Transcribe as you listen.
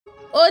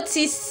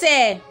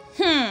Otise,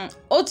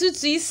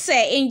 Otutise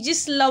in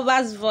just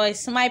lover's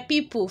voice. My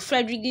people,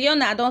 Frederick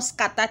Leonard don't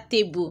scatter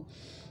table.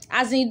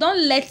 As in,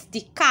 don't let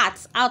the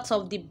cat out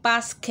of the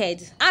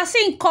basket. As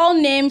in, call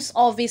names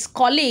of his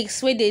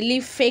colleagues where they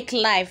live fake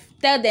life.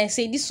 Tell them,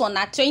 say, this one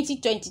at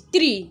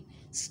 2023.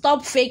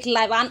 Stop fake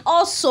life. And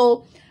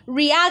also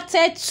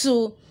reacted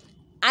to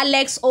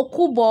Alex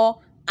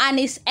Okubo and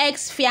his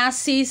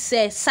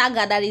ex-fiancee's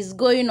saga that is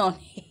going on.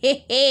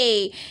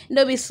 Hey,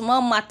 no be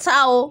small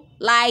matter.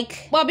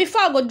 Like, but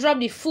before I go drop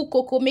the full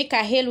cocoa, make a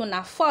hail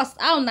una first.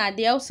 How una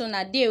dey? Also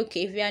una dey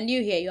okay? If you are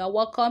new here, you are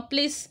welcome.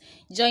 Please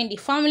join the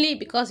family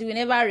because you will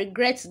never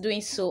regret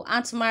doing so.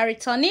 And to my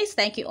returnees,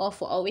 thank you all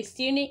for always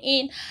tuning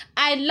in.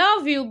 I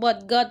love you,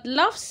 but God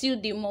loves you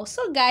the most.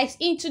 So guys,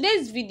 in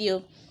today's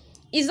video,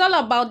 it's all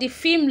about the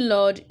film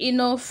lord,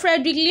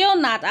 Frederick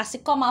Leonard, as he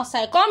come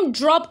outside, come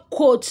drop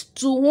quotes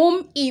to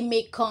whom he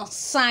may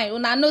consign.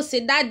 Una know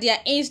say that their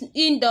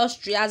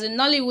industry, as in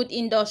Nollywood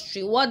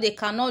industry, what they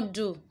cannot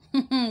do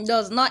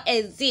does not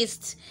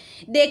exist.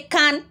 They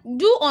can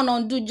do or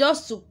undo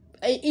just to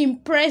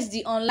impress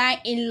the online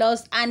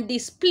in-laws and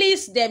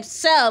displease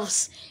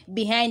themselves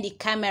behind the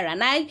camera.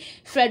 Now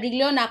Frederick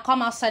Leonard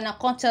come outside and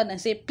come tell them,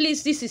 say,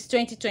 please, this is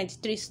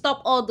 2023,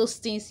 stop all those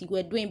things you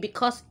were doing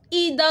because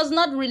it does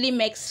not really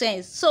make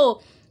sense.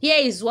 So here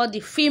is what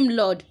the film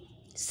lord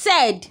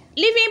said: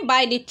 living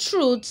by the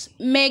truth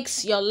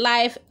makes your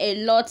life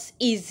a lot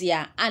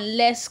easier and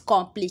less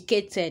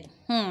complicated.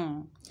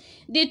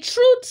 The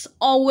truth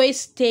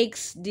always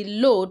takes the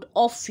load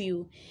off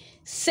you,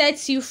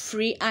 sets you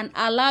free, and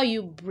allow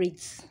you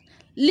breathe.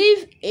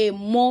 Live a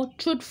more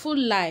truthful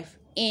life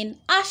in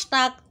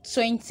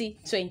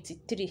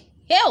 #2023.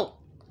 Hell,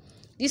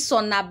 this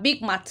one a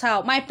big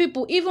matter. My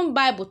people, even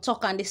Bible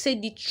talk and they say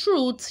the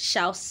truth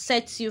shall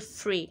set you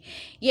free.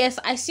 Yes,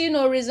 I see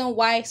no reason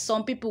why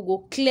some people go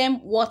claim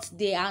what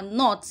they are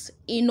not,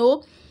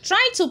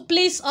 trying to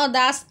please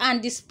others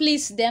and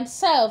displease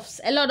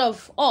themselves. A lot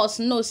of us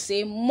know,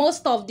 say,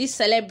 most of these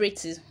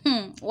celebrities,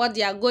 what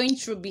they are going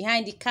through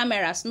behind the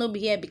cameras no be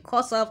here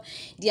because of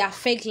their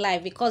fake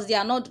life, because they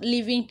are not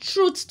living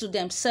truth to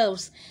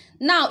themselves.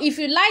 Now, if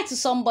you lie to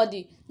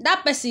somebody,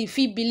 that person, if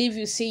he believe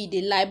you say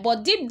they lie,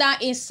 but deep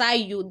down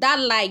inside you, that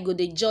lie go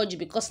dey judge you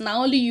because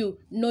now only you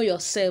know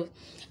yourself,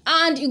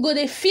 and you go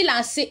dey feel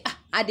and say,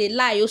 I dey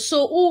lie.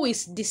 So who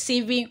is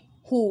deceiving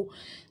who?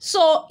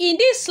 So in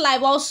this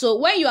life also,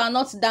 when you are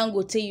not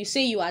Dangote, you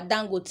say you are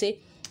Dangote.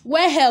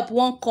 When help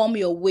won't come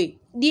your way,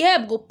 the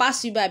help go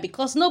pass you by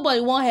because nobody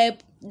won't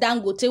help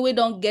Dangote. We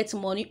don't get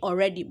money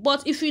already.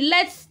 But if you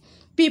let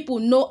people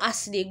know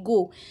as they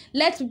go,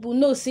 let people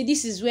know, say,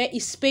 this is where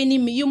it's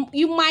paining me,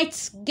 you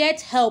might get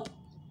help.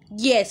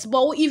 Yes,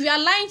 but if you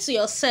are lying to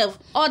yourself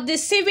or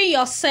deceiving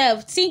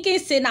yourself, thinking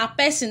say na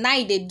person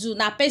now they do,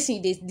 na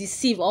person they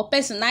deceive, or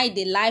person now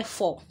they lie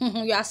for,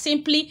 you are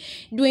simply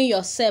doing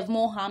yourself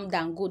more harm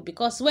than good.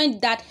 Because when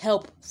that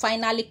help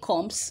finally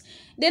comes,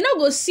 they no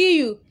go see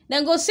you.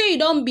 Then go say you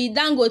don't be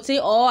Dangote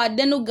or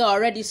Adenuga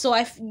already. So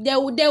they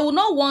will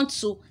not want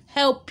to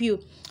help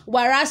you.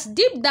 Whereas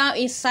deep down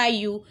inside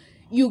you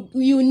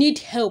need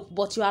help,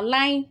 but you are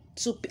lying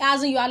to,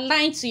 as in you are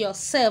lying to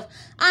yourself.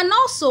 And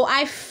also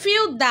I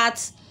feel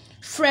that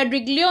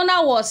Frederick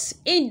Leonard was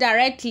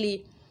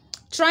indirectly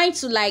trying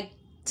to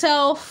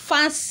tell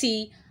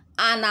Fancy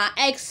and her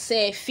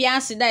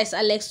ex-fiancé, that is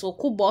Alex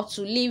Okubo,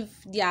 to live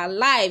their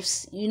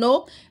lives,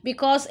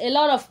 because a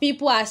lot of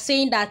people are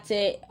saying that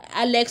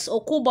Alex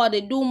Okubo,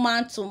 they do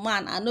man to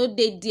man. I know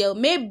they deal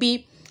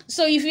maybe.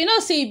 So if you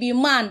say you be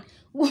man,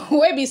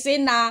 we be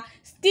saying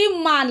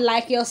still man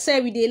like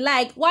yourself, they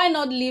why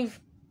not live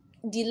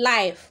the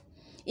life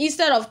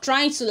instead of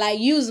trying to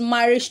use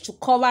marriage to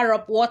cover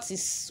up what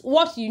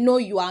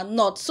you are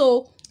not.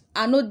 So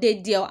I know they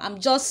deal. I'm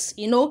just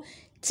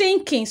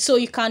thinking, so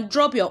you can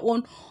drop your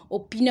own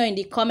opinion in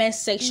the comment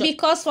section.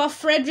 Because for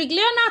Frederick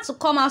Leonard to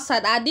come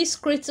outside at this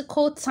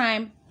critical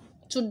time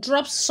to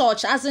drop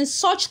such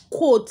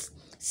quotes,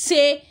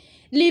 say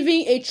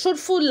living a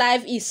truthful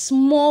life is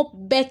more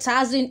better,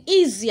 as in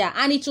easier,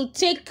 and it will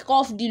take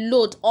off the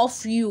load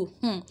off you.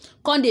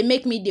 Can't they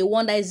make me the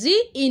wonder, is he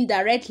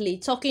indirectly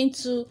talking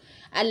to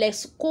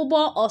Alex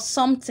Okubo or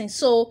something?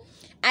 So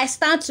I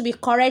stand to be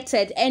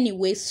corrected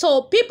anyway.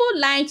 So people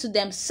lying to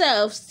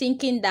themselves,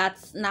 thinking that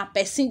na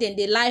person then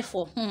they lie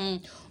for,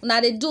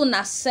 now they do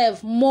na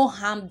self more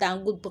harm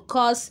than good,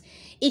 because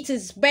it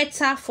is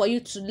better for you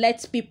to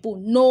let people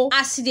know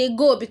as they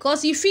go.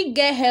 Because if you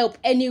get help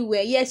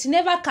anywhere, yes, you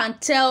never can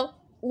tell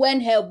when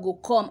help go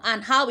come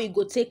and how it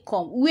go take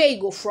come, where it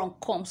go from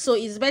come. So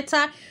it's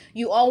better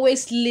you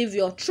always live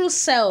your true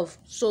self.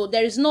 So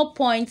there is no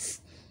point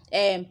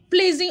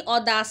pleasing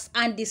others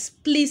and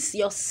displease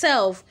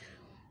yourself,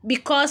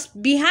 because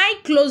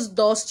behind closed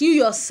doors you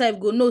yourself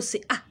go know,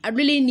 say, I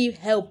really need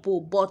help,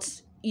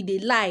 but it dey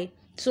lie.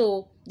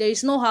 So there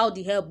is no how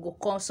the help go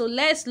come. So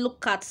let's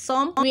look at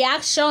some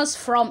reactions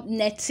from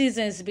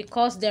netizens,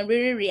 because they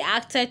really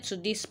reacted to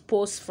this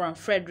post from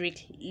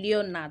Frederick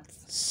Leonard.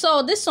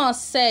 So this one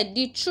said,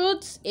 the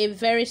truth, a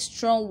very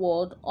strong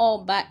word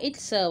all by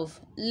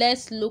itself.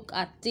 Let's look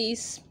at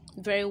this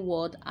very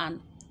word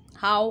and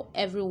how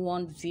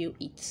everyone view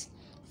it.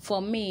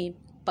 For me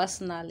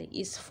personally,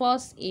 is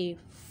first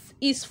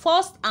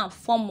and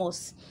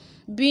foremost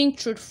being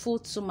truthful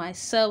to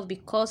myself,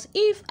 because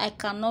if I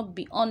cannot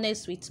be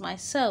honest with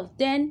myself,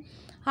 then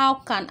how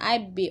can I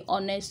be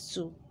honest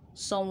to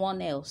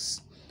someone else?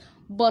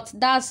 But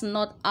that's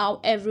not how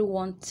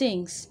everyone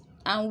thinks,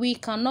 and we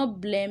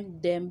cannot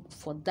blame them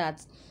for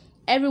that.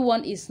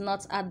 Everyone is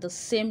not at the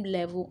same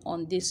level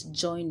on this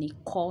journey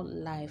called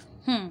life.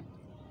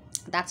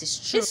 That is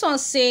true. This one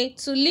say,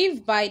 to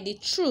live by the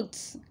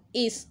truth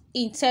is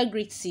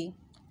integrity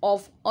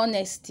of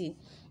honesty.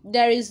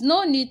 There is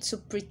no need to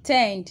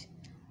pretend.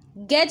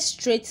 Get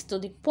straight to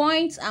the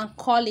point and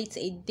call it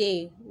a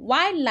day.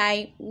 Why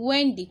lie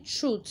when the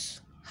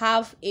truths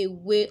have a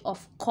way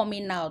of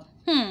coming out?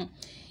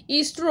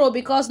 It's true,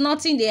 because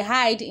nothing they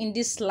hide in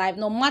this life.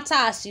 No matter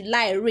as you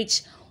lie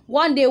rich,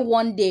 one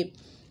day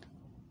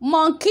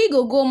monkey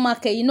go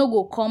market, you know,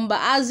 go come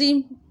back. As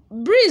in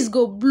breeze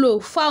go blow,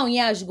 foul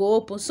yansh go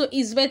open. So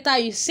it's better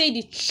you say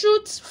the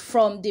truth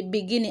from the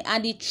beginning,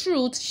 and the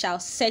truth shall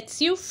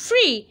set you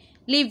free.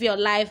 Live your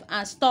life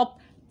and stop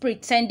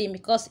pretending,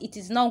 because it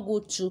is not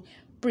good to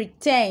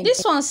pretend.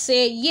 This one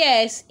say,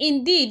 yes,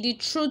 indeed, the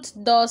truth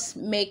does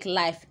make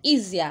life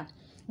easier.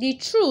 The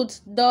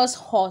truth does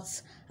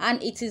hurt,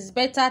 and it is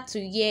better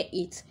to hear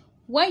it.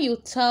 When you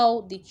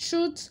tell the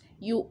truth,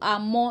 you are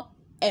more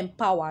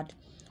empowered.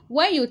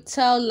 When you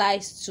tell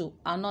lies to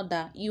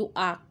another, you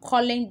are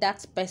calling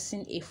that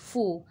person a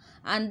fool,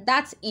 and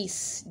that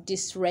is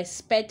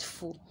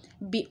disrespectful.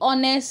 Be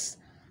honest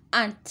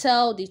and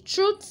tell the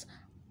truth.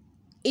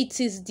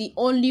 It is the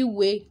only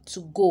way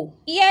to go.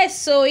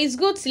 Yes, so it's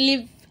good to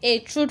live a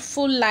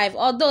truthful life,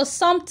 although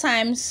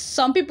sometimes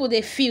some people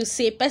they feel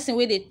say person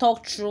wey they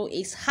talk true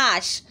is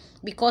harsh,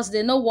 because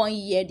they no wan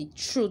hear the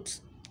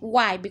truth.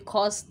 Why?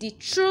 Because the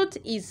truth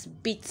is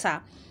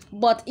bitter.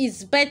 But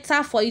it's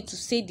better for you to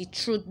say the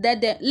truth.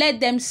 Let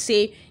them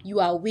say you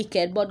are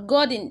wicked, but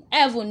God in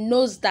heaven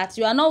knows that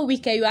you are not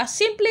wicked. You are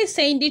simply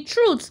saying the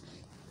truth.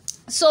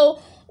 So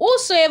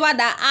whosoever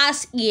that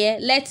has ear,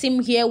 let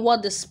him hear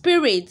what the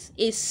Spirit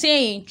is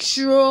saying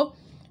through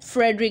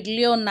Frederick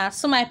Leonard.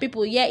 So my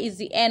people, here is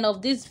the end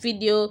of this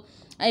video.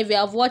 If you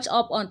have watched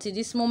up until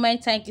this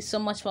moment, thank you so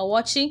much for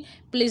watching.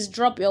 Please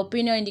drop your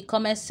opinion in the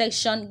comment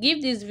section.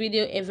 Give this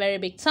video a very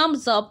big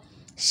thumbs up.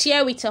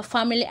 Share with your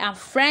family and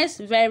friends,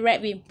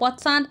 very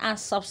important, and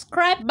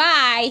subscribe.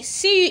 Bye.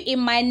 See you in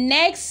my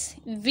next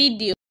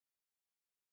video.